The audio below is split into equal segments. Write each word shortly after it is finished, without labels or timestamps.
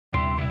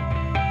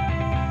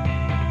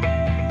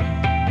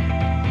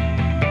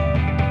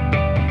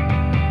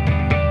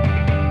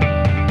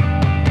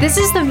This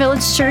is the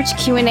Village Church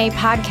Q&A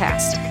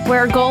podcast, where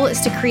our goal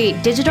is to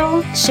create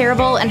digital,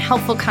 shareable, and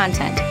helpful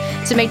content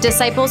to make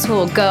disciples who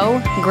will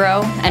go,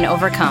 grow, and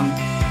overcome.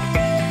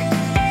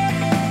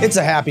 It's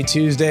a happy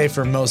Tuesday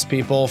for most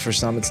people. For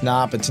some, it's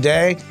not. But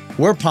today,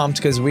 we're pumped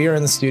because we are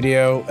in the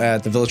studio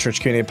at the Village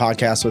Church Q&A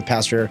podcast with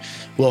Pastor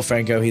Will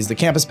Franco. He's the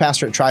campus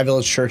pastor at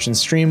Tri-Village Church in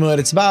Streamwood.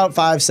 It's about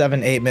 5,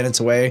 7, 8 minutes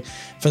away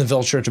from the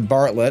Village Church of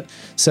Bartlett.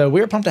 So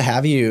we're pumped to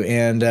have you.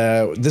 And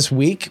this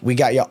week, we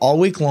got you all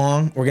week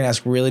long. We're going to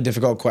ask really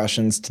difficult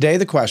questions. Today,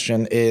 the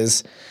question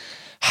is,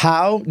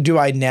 how do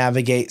I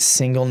navigate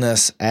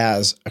singleness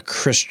as a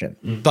Christian?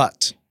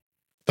 But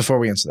before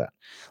we answer that,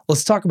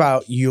 let's talk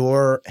about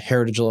your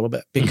heritage a little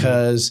bit,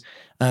 because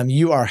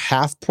you are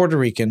half Puerto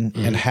Rican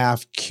and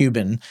half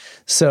Cuban.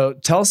 So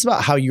tell us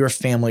about how your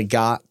family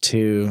got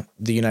to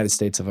the United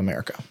States of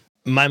America.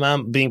 My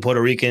mom, being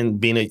Puerto Rican,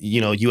 being a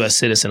U.S.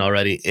 citizen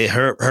already,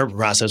 her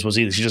process was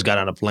either she just got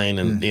on a plane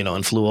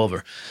and flew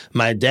over.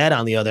 My dad,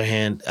 on the other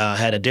hand,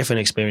 had a different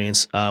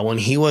experience. When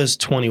he was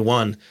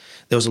 21,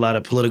 there was a lot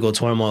of political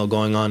turmoil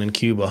going on in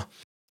Cuba.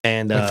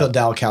 And like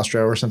Fidel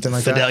Castro or something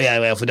like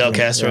that? Fidel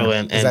Castro. Yeah.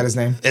 And is that his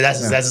name? That's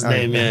his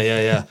name,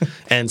 yeah.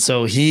 And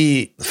so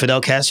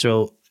Fidel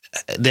Castro,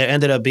 there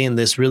ended up being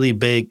this really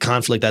big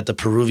conflict at the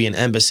Peruvian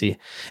embassy.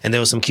 And there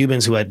was some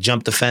Cubans who had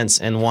jumped the fence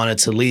and wanted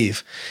to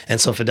leave.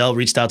 And so Fidel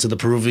reached out to the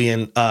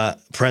Peruvian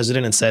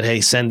president and said,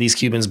 hey, send these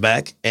Cubans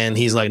back. And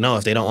he's like, no,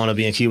 if they don't want to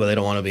be in Cuba, they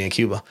don't want to be in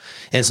Cuba.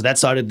 And so that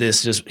started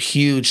this just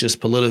huge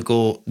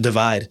political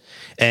divide.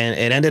 And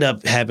it ended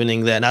up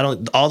happening that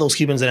all those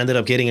Cubans that ended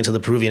up getting into the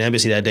Peruvian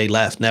embassy that day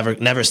left,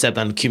 never stepped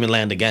on Cuban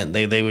land again.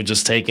 They were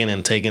just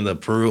taken to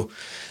Peru.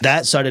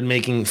 That started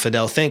making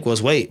Fidel think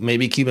wait,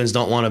 maybe Cubans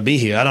don't want to be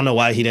here. I don't know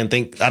why he didn't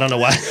think. I don't know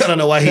why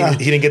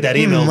he didn't get that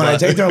email. When I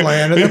take their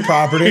land and their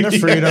property and their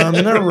freedom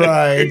and their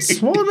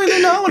rights, well, maybe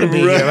they don't want to be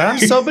here. I'm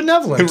so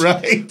benevolent.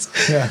 Right.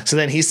 Yeah. So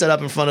then he stood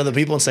up in front of the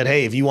people and said,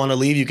 hey, if you want to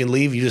leave, you can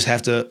leave. You just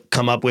have to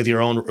come up with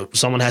your own.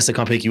 Someone has to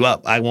come pick you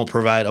up. I won't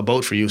provide a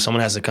boat for you.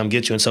 Someone has to come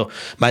get you. And so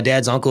my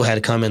dad's uncle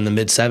had come in the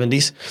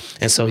mid-'70s.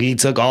 And so he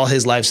took all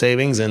his life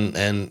savings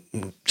and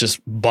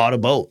just bought a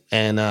boat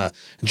and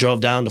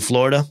drove down to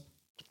Florida.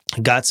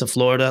 Got to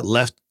Florida,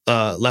 left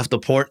the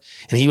port,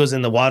 and he was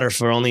in the water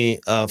for only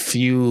a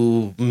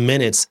few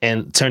minutes,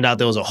 and turned out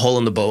there was a hole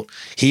in the boat.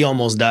 He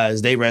almost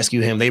dies. They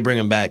rescue him. They bring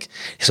him back.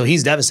 So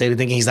he's devastated,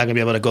 thinking he's not going to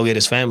be able to go get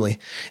his family.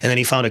 And then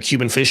he found a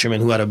Cuban fisherman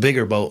who had a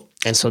bigger boat.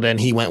 And so then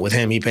he went with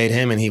him. He paid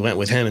him, and he went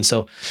with him. And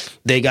so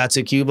they got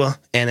to Cuba.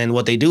 And then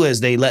what they do is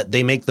they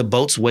make the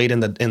boats wait in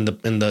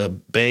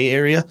the Bay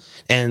Area.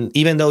 And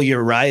even though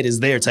your ride is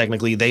there,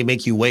 technically, they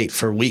make you wait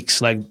for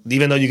weeks. Like,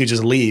 even though you could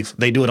just leave,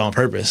 they do it on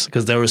purpose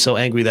because they were so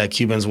angry that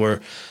Cubans were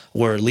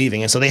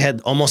leaving. And so they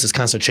had almost this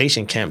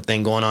concentration camp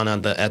thing going on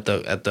at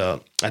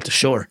the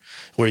shore,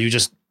 where you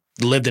just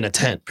lived in a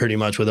tent pretty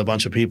much with a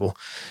bunch of people.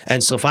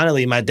 And so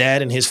finally, my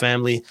dad and his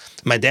family,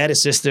 my dad,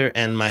 his sister,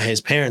 and his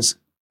parents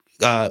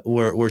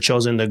were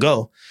chosen to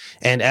go.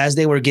 And as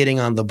they were getting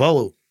on the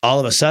boat, all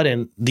of a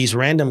sudden, these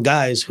random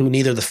guys who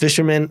neither the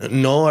fishermen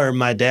nor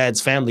my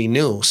dad's family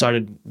knew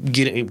started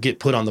get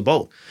put on the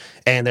boat.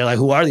 And they're like,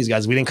 who are these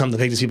guys? We didn't come to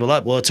pick these people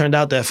up. Well, it turned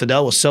out that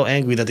Fidel was so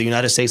angry that the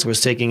United States was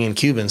taking in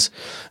Cubans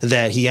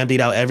that he emptied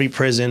out every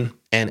prison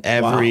and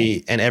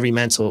every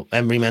mental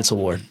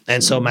ward.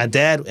 And so my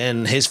dad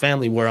and his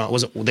family were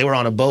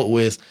on a boat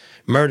with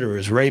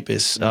murderers,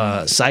 rapists,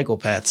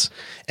 psychopaths,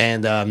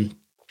 and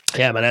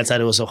yeah, my dad said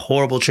it was a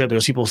horrible trip. There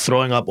was people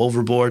throwing up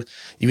overboard.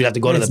 You would have to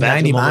go to the bathroom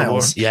 90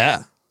 miles. Overboard.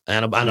 Yeah,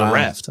 and on a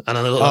raft,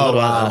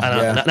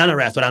 not a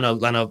raft, but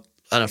on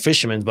a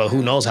fisherman. But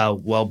who knows how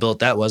well built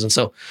that was? And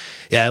so,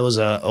 yeah, it was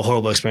a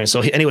horrible experience.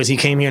 So, anyways, he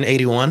came here in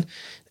 '81,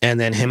 and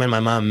then him and my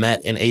mom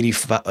met in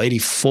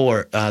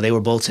 '84. They were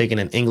both taking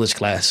an English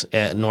class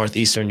at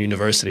Northeastern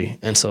University,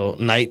 and so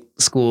night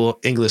school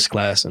English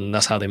class, and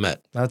that's how they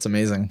met. That's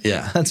amazing.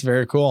 Yeah, that's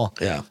very cool.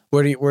 Yeah,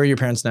 where are your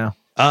parents now?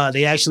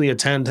 They actually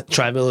attend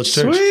Tri-Village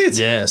Church. Sweet.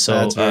 Yeah, so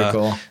that's very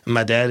cool.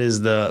 My dad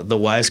is the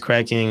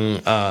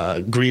wisecracking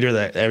greeter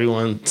that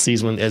everyone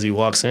sees as he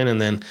walks in,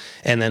 and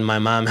then my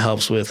mom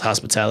helps with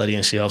hospitality,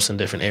 and she helps in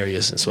different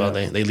areas as well.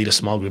 Yeah. They lead a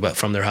small group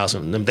from their house,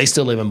 and they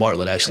still live in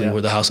Bartlett, actually,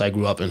 where the house I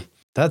grew up in.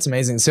 That's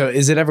amazing. So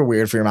is it ever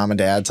weird for your mom and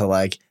dad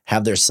to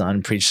have their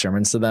son preach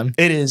sermons to them?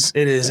 It is,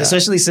 yeah.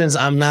 Especially since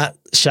I'm not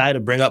shy to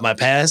bring up my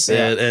past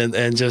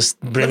and just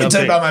bring Let me up.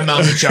 tell you about my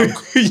mom's junk.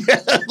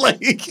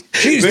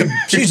 She used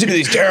to do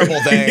these terrible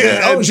things.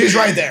 Yeah, she's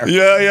right there.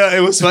 Yeah.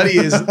 It was funny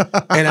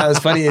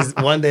is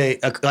one day,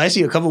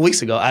 actually a couple of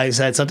weeks ago, I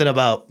said something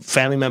about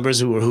family members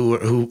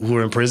who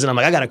were in prison. I'm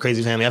like, I got a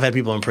crazy family. I've had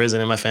people in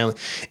prison in my family,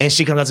 and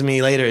she comes up to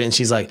me later and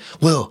she's like,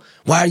 Will,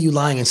 why are you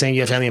lying and saying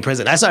you have family in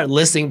prison? I started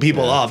listing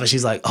people off, and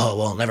she's like, oh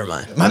well, never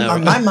mind.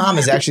 My mom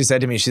has actually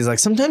said to me, she's like,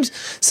 sometimes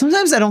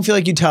I don't feel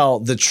like you tell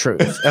the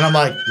truth, and I'm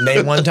like, name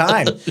way one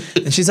time.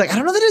 And she's like, I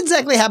don't know that it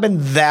exactly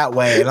happened that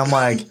way. And I'm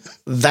like,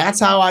 that's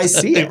how I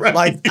see it. Right.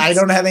 Like, I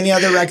don't have any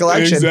other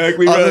recollection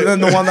other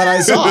than the one that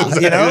I saw,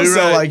 Exactly you know? right.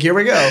 So like, here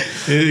we go.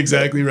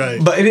 Exactly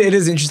right. But it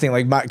is interesting,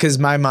 like, because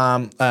my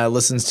mom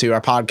listens to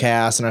our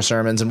podcast and our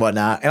sermons and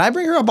whatnot, and I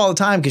bring her up all the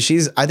time because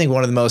she's, I think,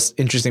 one of the most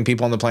interesting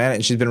people on the planet,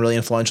 and she's been really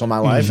influential in my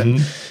life,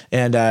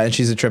 and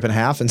she's a trip and a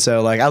half, and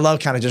so like I love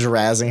kind of just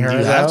razzing her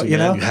out, you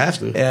know, you have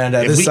to. And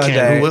If this we Sunday,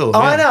 can, who will?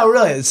 I know,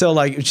 really. So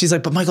like, she's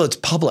like, but Michael, it's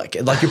public,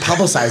 like you're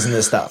publicizing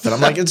this stuff, and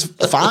I'm like, it's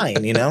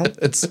fine, you know,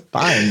 it's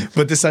fine.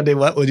 But this Sunday,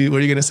 what are you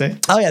gonna say?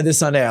 Oh yeah, this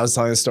Sunday I was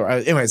telling the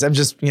story. Anyways, I'm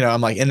just, you know,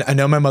 I'm like, and I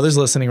know my mother's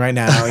listening right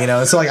now, you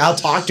know, so like I'll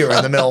talk to her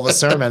in the middle of a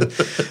sermon,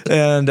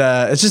 and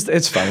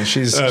it's funny.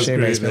 She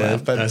makes me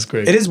laugh. But that's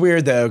great. It is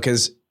weird though,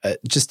 because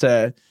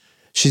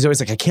she's always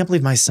like, I can't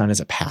believe my son is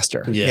a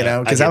pastor, you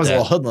know, because I was a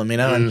little hoodlum, you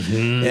know,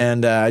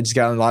 and I just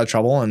got in a lot of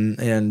trouble,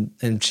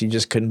 and she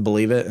just couldn't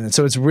believe it, and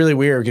so it's really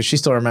weird because she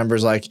still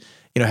remembers like,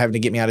 you know, having to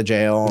get me out of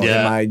jail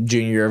in my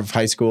junior year of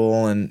high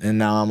school, and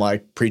now I'm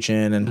like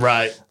preaching and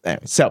right.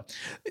 Anyway, so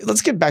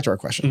let's get back to our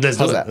question. Let's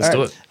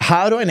do it.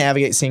 How do I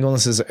navigate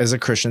singleness as a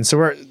Christian? So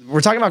we're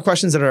talking about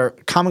questions that are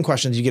common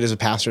questions you get as a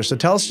pastor. So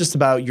tell us just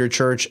about your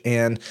church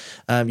and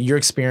your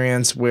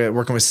experience with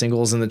working with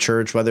singles in the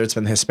church, whether it's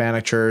been the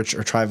Hispanic church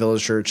or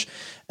Tri-Village Church,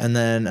 and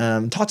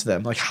then talk to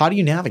them. Like, how do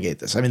you navigate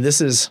this? I mean, this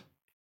is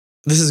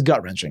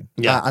gut wrenching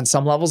on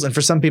some levels, and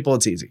for some people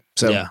it's easy.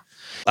 So yeah.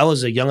 I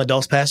was a young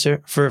adults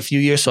pastor for a few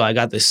years, so I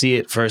got to see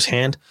it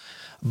firsthand.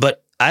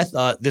 But I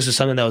thought this was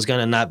something that was going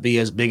to not be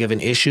as big of an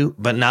issue.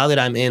 But now that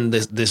I'm in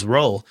this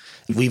role,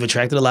 we've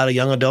attracted a lot of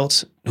young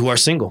adults who are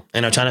single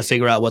and are trying to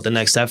figure out what the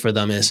next step for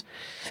them is.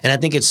 And I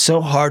think it's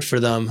so hard for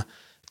them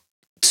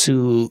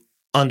to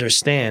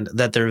understand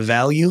that their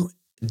value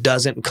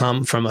doesn't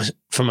come from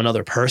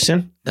another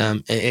person.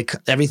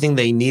 Everything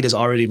they need has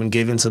already been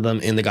given to them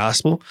in the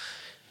gospel.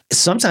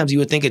 Sometimes you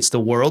would think it's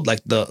the world, like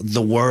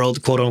the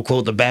world, quote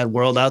unquote, the bad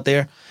world out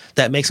there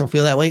that makes them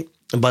feel that way.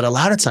 But a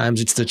lot of times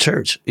it's the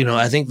church. You know,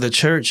 I think the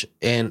church,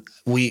 and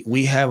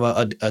we have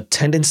a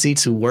tendency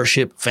to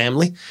worship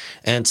family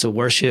and to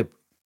worship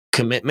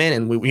commitment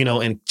and,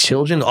 and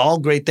children, all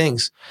great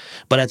things.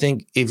 But I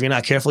think if you're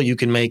not careful, you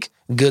can make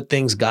good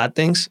things God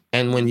things.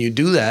 And when you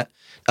do that,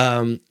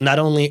 not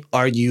only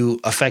are you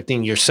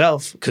affecting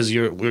yourself because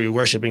you're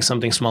worshiping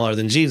something smaller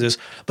than Jesus,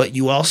 but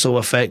you also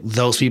affect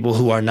those people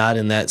who are not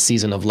in that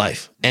season of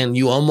life. And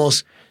you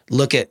almost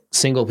look at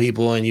single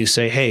people and you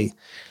say, hey,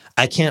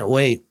 I can't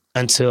wait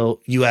until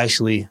you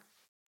actually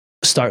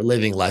start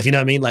living life. You know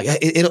what I mean? Like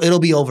it'll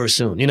be over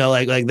soon, you know,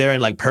 like they're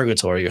in like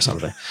purgatory or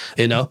something,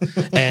 you know?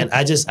 And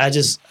I just,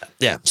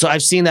 yeah. So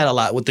I've seen that a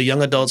lot with the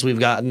young adults we've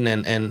gotten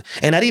and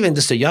not even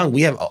just the young,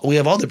 we have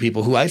older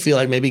people who I feel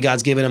like maybe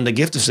God's given them the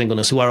gift of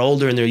singleness, who are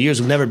older in their years,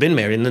 who've never been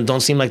married and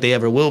don't seem like they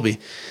ever will be.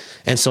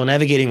 And so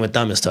navigating with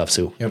them is tough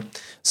too. Yep.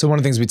 So one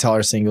of the things we tell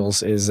our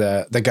singles is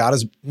that God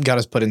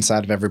has put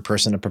inside of every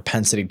person a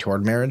propensity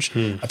toward marriage,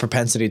 a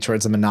propensity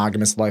towards a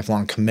monogamous,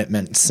 lifelong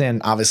commitment.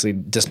 Sin obviously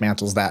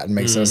dismantles that and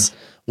makes us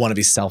want to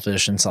be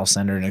selfish and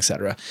self-centered and et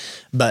cetera.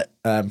 But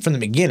from the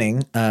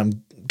beginning,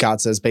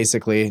 God says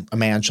basically a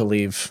man shall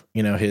leave,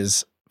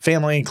 his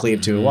family,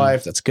 cleave to a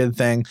wife. That's a good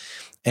thing.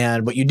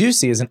 And what you do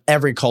see is in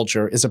every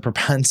culture is a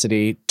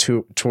propensity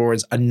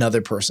towards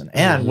another person.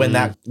 And when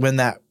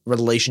that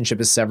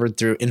relationship is severed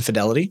through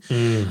infidelity,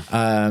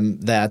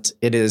 that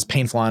it is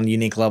painful on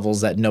unique levels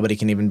that nobody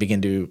can even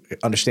begin to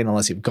understand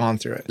unless you've gone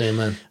through it.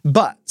 Amen.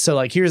 But so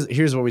like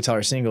here's what we tell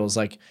our singles,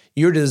 like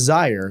your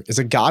desire is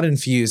a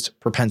God-infused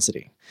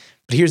propensity.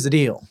 But here's the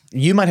deal.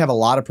 You might have a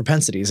lot of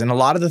propensities, and a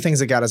lot of the things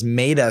that God has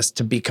made us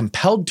to be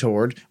compelled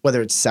toward,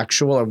 whether it's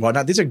sexual or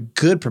whatnot, these are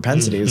good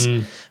propensities.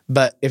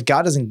 But if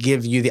God doesn't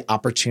give you the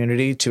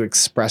opportunity to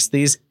express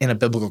these in a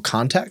biblical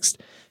context,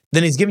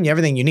 then he's giving you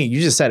everything you need.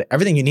 You just said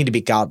everything you need to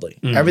be godly,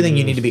 everything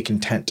you need to be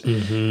content.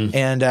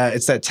 And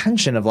it's that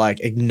tension of like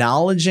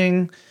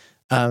acknowledging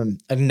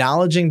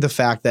the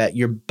fact that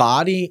your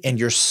body and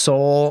your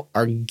soul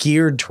are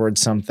geared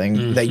towards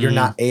something that you're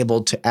not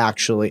able to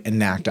actually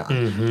enact on.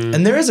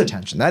 And there is a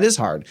tension. That is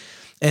hard.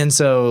 And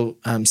so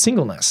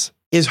singleness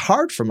is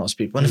hard for most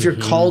people. And if you're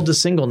called to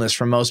singleness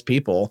for most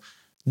people,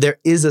 there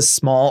is a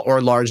small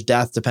or large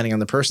death, depending on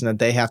the person, that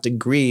they have to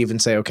grieve and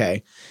say,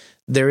 okay,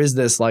 there is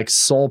this like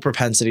soul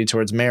propensity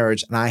towards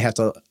marriage, and I have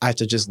to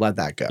just let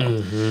that go.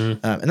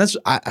 And that's,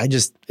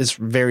 it's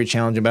very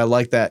challenging, but I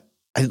like that.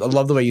 I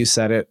love the way you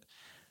said it.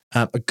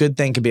 A good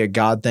thing could be a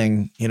God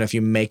thing, if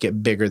you make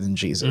it bigger than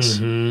Jesus.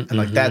 And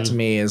like that to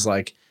me is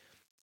like,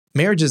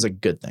 marriage is a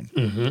good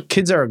thing.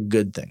 Kids are a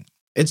good thing.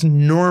 It's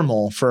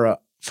normal for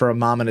a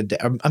mom and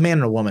a man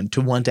and a woman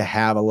to want to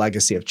have a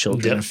legacy of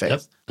children and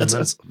faith.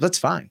 That's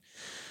fine.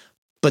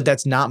 But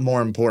that's not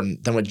more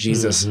important than what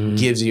Jesus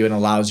gives you and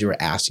allows you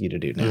or asks you to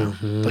do now.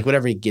 Like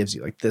whatever he gives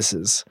you, like this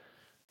is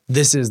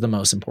the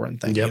most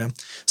important thing.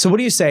 So what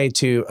do you say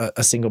to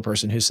a single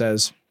person who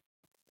says,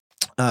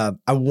 I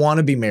want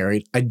to be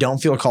married. I don't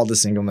feel called to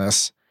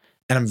singleness,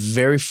 and I'm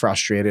very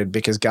frustrated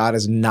because God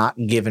has not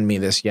given me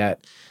this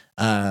yet.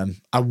 I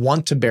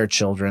want to bear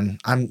children.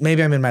 I'm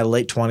in my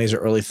late 20s or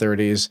early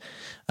 30s.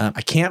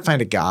 I can't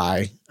find a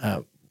guy.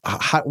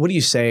 What do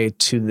you say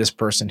to this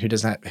person who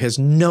has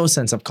no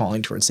sense of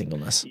calling towards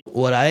singleness?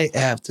 What I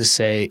have to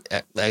say,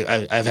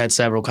 I've had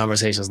several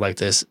conversations like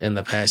this in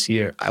the past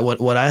year.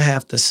 What I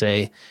have to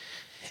say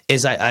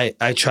is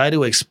I try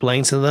to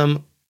explain to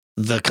them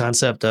the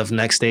concept of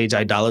next stage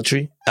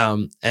idolatry.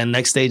 And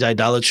next stage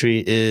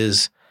idolatry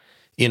is,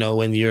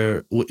 when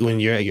you're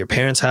at your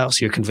parents'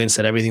 house, you're convinced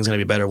that everything's going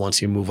to be better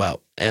once you move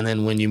out. And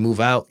then when you move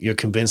out, you're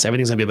convinced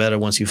everything's going to be better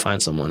once you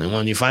find someone. And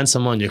when you find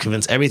someone, you're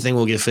convinced everything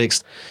will get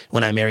fixed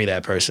when I marry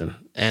that person.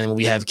 And when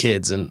we have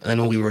kids and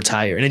when we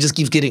retire. And it just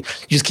keeps you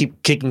just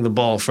keep kicking the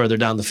ball further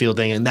down the field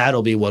thing. And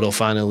that'll be what'll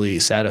finally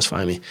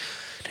satisfy me.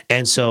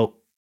 And so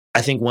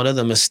I think one of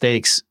the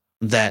mistakes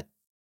that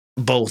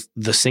both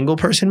the single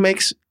person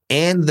makes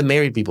and the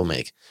married people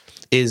make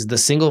is the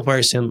single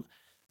person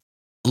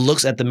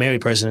looks at the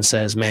married person and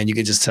says, man, you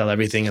could just tell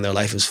everything in their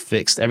life is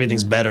fixed.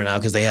 Everything's better now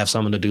because they have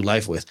someone to do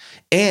life with.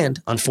 And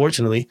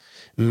unfortunately,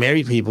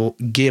 married people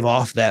give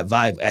off that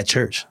vibe at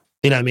church.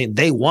 You know what I mean?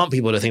 They want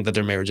people to think that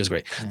their marriage is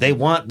great. Mm-hmm. They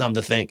want them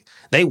to think.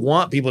 They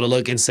want people to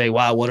look and say,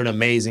 wow, what an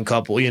amazing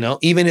couple,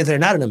 even if they're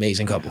not an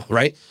amazing couple,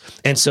 right?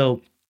 And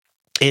so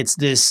I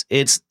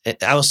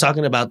was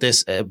talking about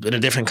this in a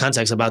different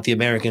context about the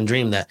American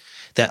dream, that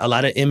a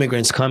lot of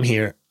immigrants come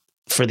here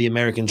for the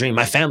American dream.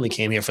 My family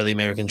came here for the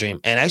American dream.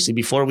 And actually,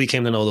 before we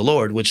came to know the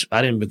Lord, which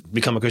I didn't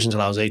become a Christian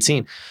until I was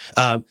 18,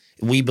 that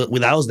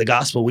was the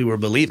gospel we were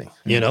believing,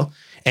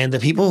 And the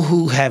people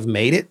who have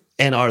made it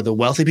and are the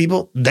wealthy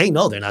people, they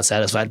know they're not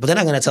satisfied, but they're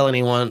not going to tell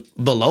anyone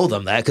below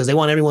them that because they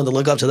want everyone to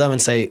look up to them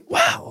and say,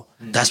 wow,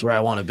 that's where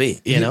I want to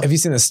be, Have you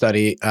seen this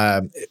study?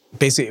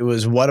 Basically, it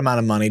was what amount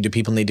of money do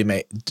people need to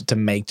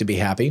make to be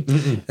happy?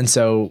 Mm-mm. And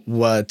so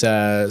what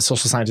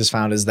social scientists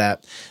found is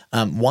that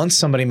once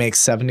somebody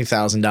makes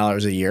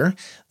 $70,000 a year,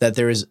 that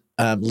there is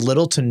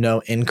little to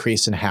no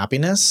increase in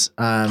happiness,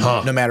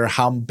 no matter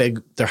how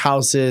big their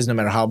house is, no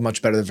matter how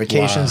much better their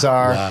vacations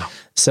are. Wow.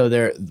 So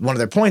one of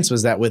their points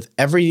was that with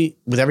every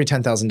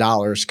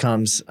 $10,000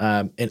 comes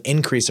an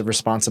increase of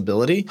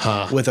responsibility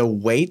with a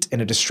weight and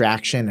a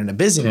distraction and a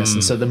busyness.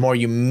 And so the more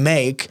you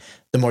make,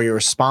 the more you're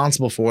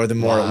responsible for, the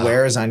more it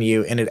wears on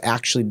you, and it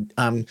actually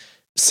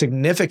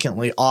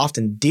significantly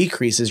often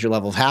decreases your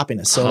level of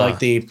happiness. So like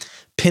the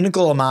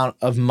pinnacle amount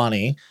of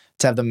money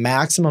to have the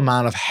maximum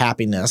amount of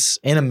happiness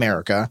in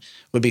America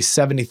would be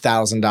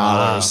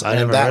 $70,000.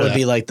 And that would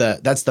be like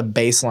that's the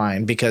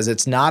baseline, because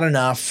it's not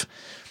enough.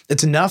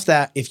 It's enough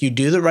that if you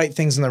do the right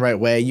things in the right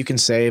way, you can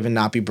save and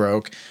not be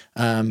broke.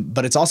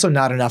 But it's also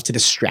not enough to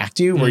distract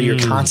you, where you're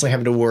constantly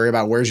having to worry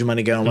about where's your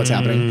money going, what's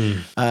happening.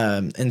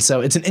 And so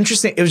it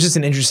was just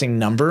an interesting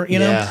number,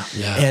 Yeah.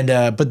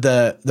 And but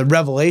the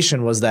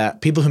revelation was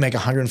that people who make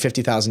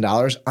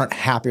 $150,000 aren't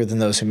happier than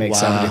those who make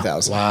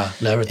 $70,000. Wow,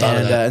 never thought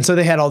of that. And so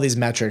they had all these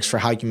metrics for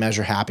how you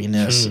measure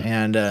happiness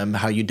and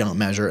how you don't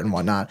measure it and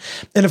whatnot.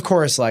 And of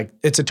course, like,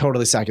 it's a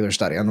totally secular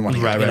study on the one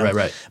hand.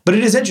 Right. But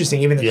it is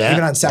interesting, even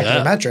on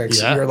secular metrics.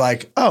 You're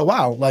like, oh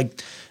wow,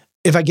 like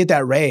if I get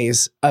that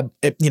raise, I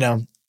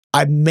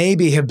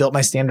maybe have built my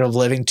standard of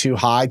living too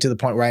high to the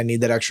point where I need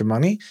that extra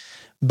money.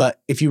 But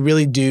if you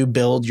really do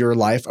build your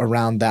life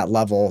around that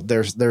level,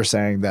 they're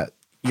saying that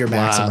your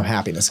maximum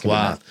happiness can be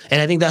met.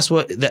 And I think that's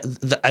what and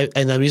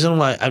the reason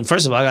why.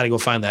 First of all, I got to go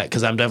find that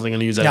because I'm definitely going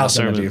to use that in the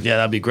sermon. Yeah,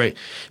 that'd be great.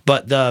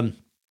 But that's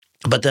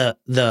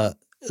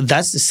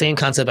the same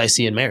concept I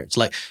see in marriage.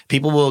 Like,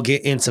 people will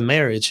get into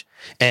marriage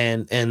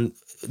and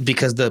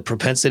because the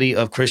propensity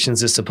of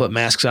Christians is to put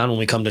masks on when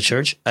we come to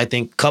church, I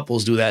think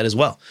couples do that as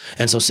well.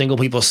 And so single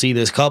people see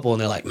this couple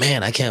and they're like,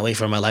 man, I can't wait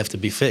for my life to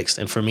be fixed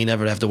and for me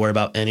never to have to worry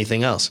about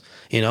anything else,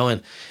 And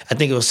I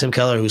think it was Tim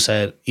Keller who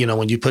said,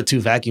 when you put two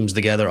vacuums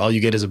together, all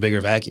you get is a bigger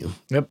vacuum.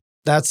 Yep.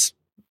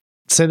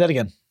 Say that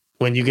again.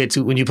 When you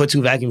put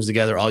two vacuums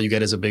together, all you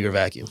get is a bigger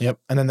vacuum. Yep.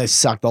 And then they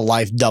suck the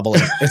life doubly.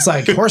 It's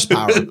like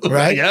horsepower,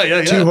 right?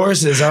 Yeah. Two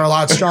horses are a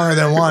lot stronger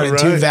than one, and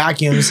two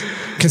vacuums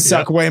can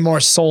suck way more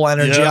soul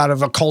energy out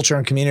of a culture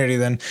and community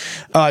than.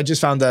 I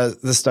just found the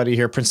study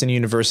here, Princeton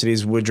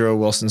University's Woodrow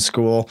Wilson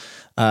School.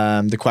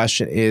 The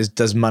question is,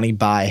 does money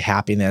buy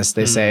happiness?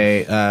 They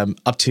say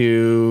up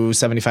to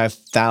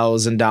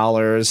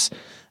 $75,000.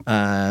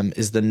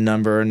 Is the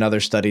number. Another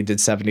study did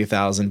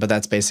 70,000, but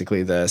that's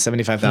basically the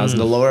 75,000.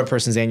 The lower a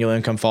person's annual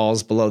income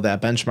falls below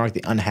that benchmark,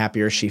 the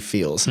unhappier she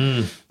feels.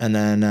 And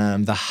then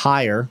the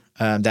higher,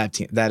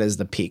 that is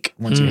the peak.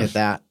 Once you hit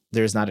that,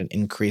 there's not an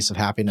increase of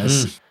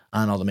happiness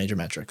on all the major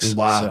metrics.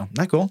 Wow. So,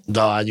 not cool?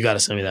 No, you got to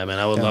send me that, man.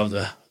 I would love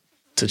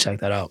to check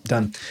that out.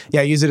 Done.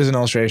 Yeah, use it as an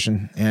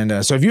illustration.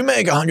 And so if you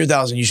make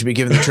 100,000, you should be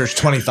giving the church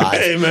 25.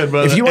 Amen,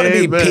 brother. If you want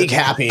to be peak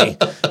happy,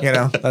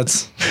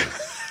 that's...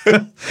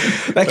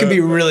 That can be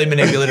really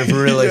manipulative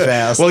really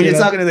fast. Well, you're know?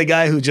 talking to the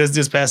guy who just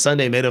this past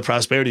Sunday made a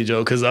prosperity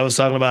joke because I was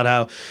talking about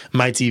how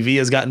my TV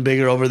has gotten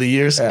bigger over the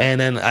years. Yeah.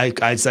 And then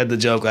I said the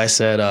joke. I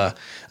said,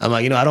 I'm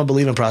like, I don't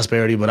believe in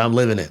prosperity, but I'm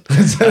living it.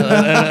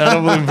 I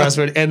don't believe in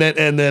prosperity. And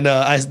then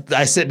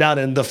I sit down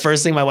and the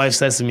first thing my wife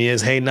says to me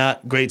is, hey,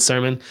 not great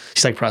sermon.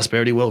 She's like,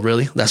 prosperity? Well,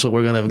 really? That's what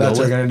we're going to go with? That's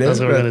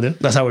what we're going to do?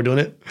 That's how we're doing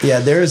it? Yeah,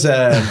 there's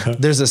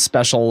a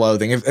special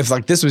loathing. If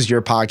like this was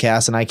your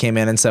podcast and I came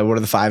in and said, what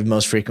are the 5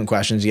 most frequent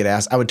questions you get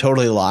asked? I would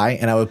totally lie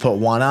and I would put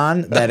one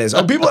on that is,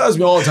 people ask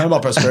me all the time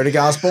about prosperity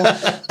gospel,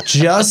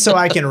 just so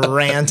I can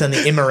rant on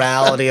the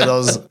immorality of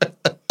those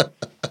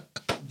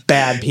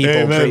bad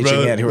people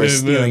preaching it who are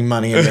stealing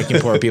money and making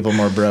poor people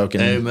more broke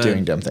and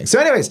doing dumb things. So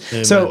anyways,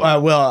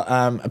 Will,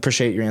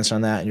 appreciate your answer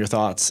on that and your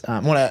thoughts. I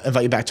want to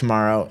invite you back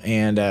tomorrow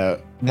and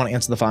want to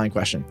answer the following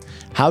question.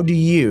 How do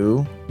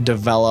you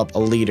develop a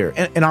leader?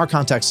 In our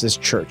context is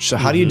church. So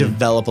how do you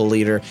develop a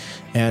leader?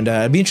 And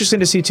it'd be interesting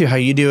to see too how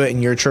you do it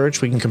in your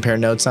church. We can compare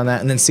notes on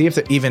that and then see if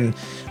even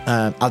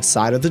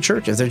outside of the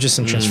church, if there's just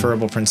some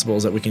transferable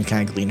principles that we can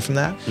kind of glean from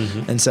that.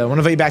 And so I want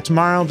to invite you back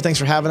tomorrow, but thanks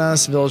for having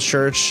us, Village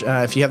Church.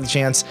 If you have the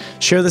chance,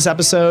 share this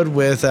episode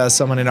with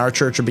someone in our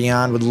church or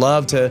beyond. Would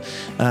love to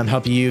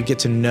help you get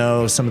to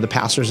know some of the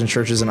pastors and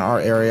churches in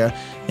our area.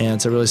 And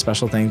it's a really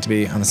special thing to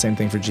be on the same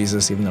thing for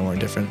Jesus, even though we're in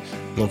different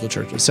local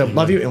churches. So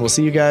love you, and we'll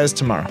see you guys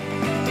tomorrow.